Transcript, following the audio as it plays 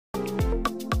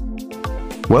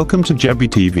Welcome to Joby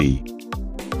TV.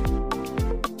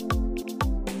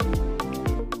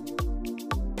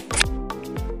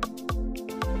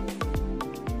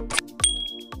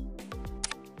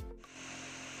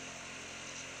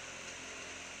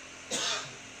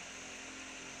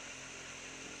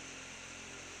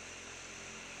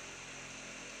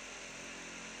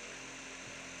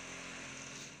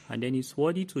 And then it's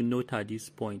worthy to note at this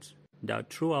point that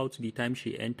throughout the time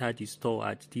she entered the store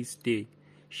at this day,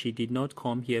 she did not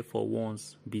come here for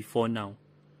once before now.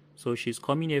 So she's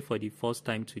coming here for the first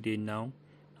time today now,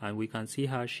 and we can see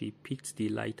how she picked the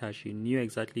lighter. She knew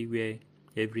exactly where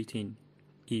everything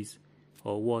is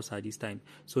or was at this time.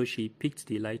 So she picked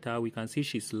the lighter. We can see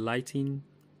she's lighting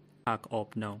back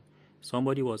up now.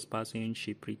 Somebody was passing.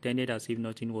 She pretended as if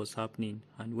nothing was happening,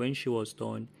 and when she was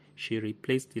done, she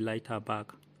replaced the lighter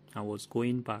back and was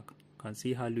going back. You can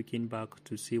see her looking back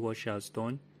to see what she has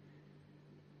done.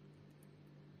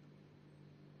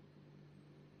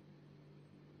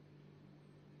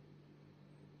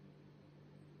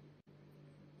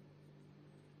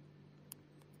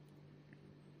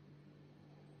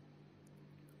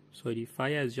 So the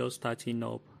fire is just starting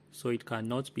up, so it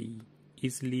cannot be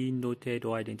easily noted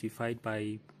or identified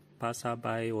by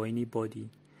passerby or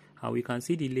anybody. And we can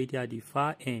see the lady at the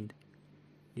far end.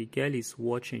 The girl is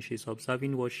watching, she's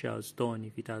observing what she has done,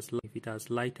 if it has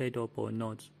lighted up or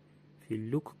not. If you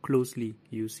look closely,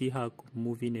 you see her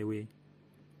moving away.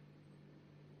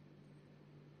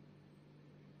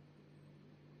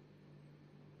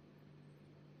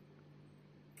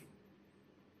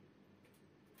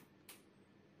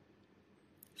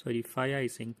 So the fire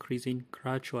is increasing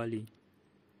gradually.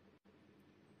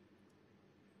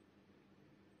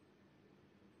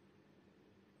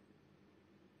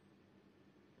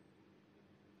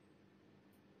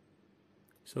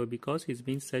 So because it's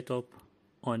been set up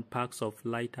on packs of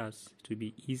lighters to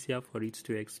be easier for it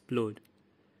to explode.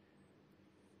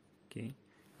 Okay,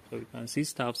 so you can see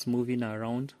staffs moving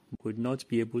around, would not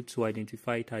be able to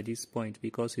identify it at this point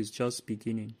because it's just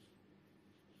beginning.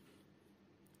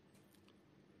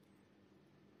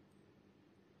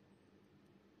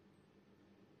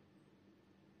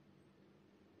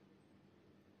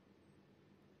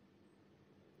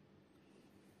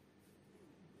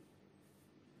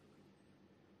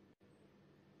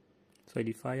 So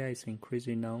the fire is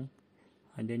increasing now,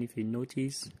 and then if you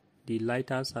notice, the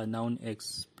lighters are now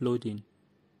exploding.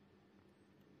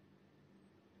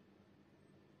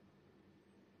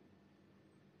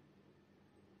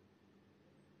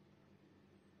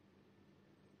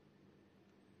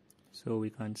 So we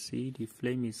can see the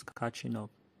flame is catching up,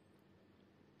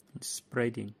 it's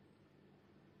spreading.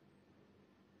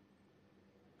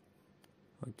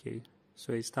 Okay,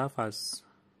 so a staff has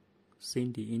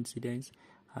seen the incident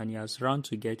and he has run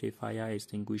to get a fire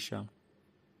extinguisher.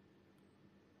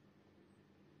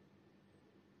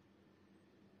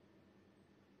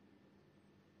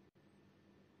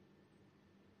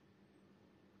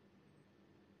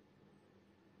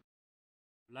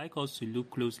 I'd like us to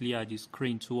look closely at the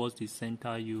screen towards the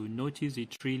center. You notice the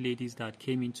three ladies that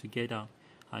came in together,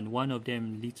 and one of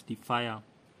them lit the fire.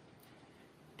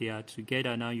 They are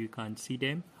together now, you can see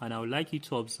them, and I would like you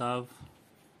to observe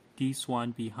this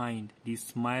one behind, the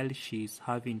smile she's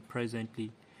having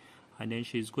presently, and then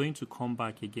she's going to come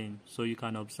back again, so you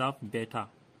can observe better.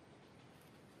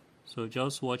 So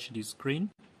just watch the screen.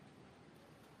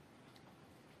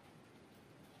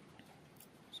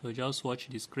 So just watch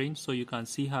the screen so you can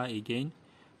see her again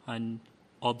and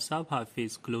observe her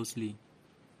face closely.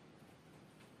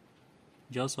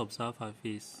 Just observe her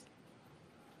face.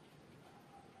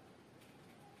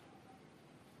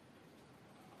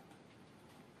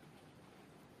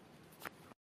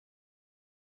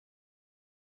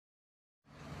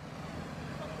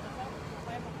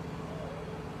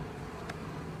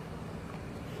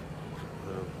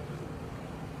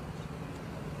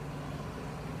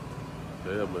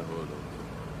 Yeah, my hold on.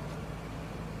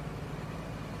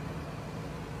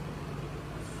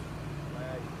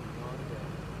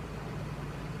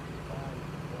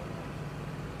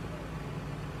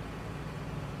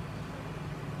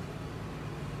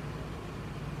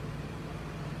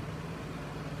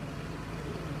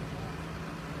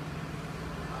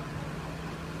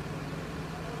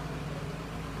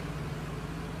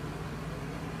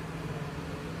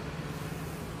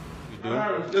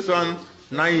 This one,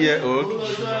 9-year-old,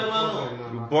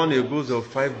 born a boost of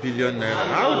 5 billion naira.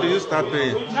 How do you start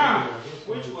paying?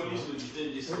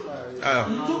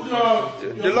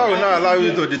 The law will not allow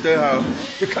you to detain her.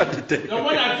 You can't detain.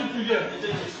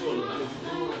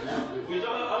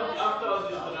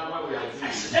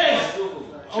 Hey,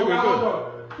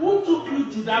 who took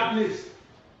you to that place?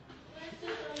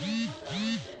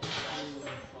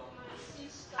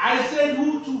 I said,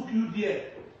 who took you there?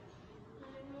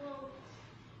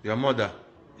 Your mother.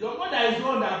 Your mother is the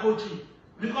one that coached you.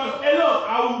 Because, hello,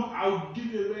 I will give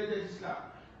you a very dirty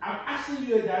slap. I'm asking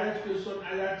you a direct question,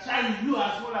 and you're trying, you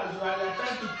as well as you are, you're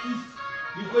trying to twist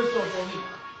the question for me.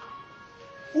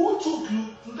 Who took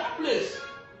you to that place?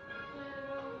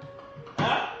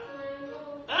 Huh?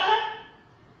 Huh?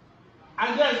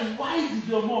 And then, why did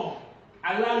your mom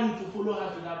allow you to follow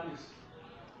her to that place?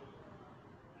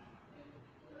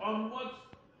 On what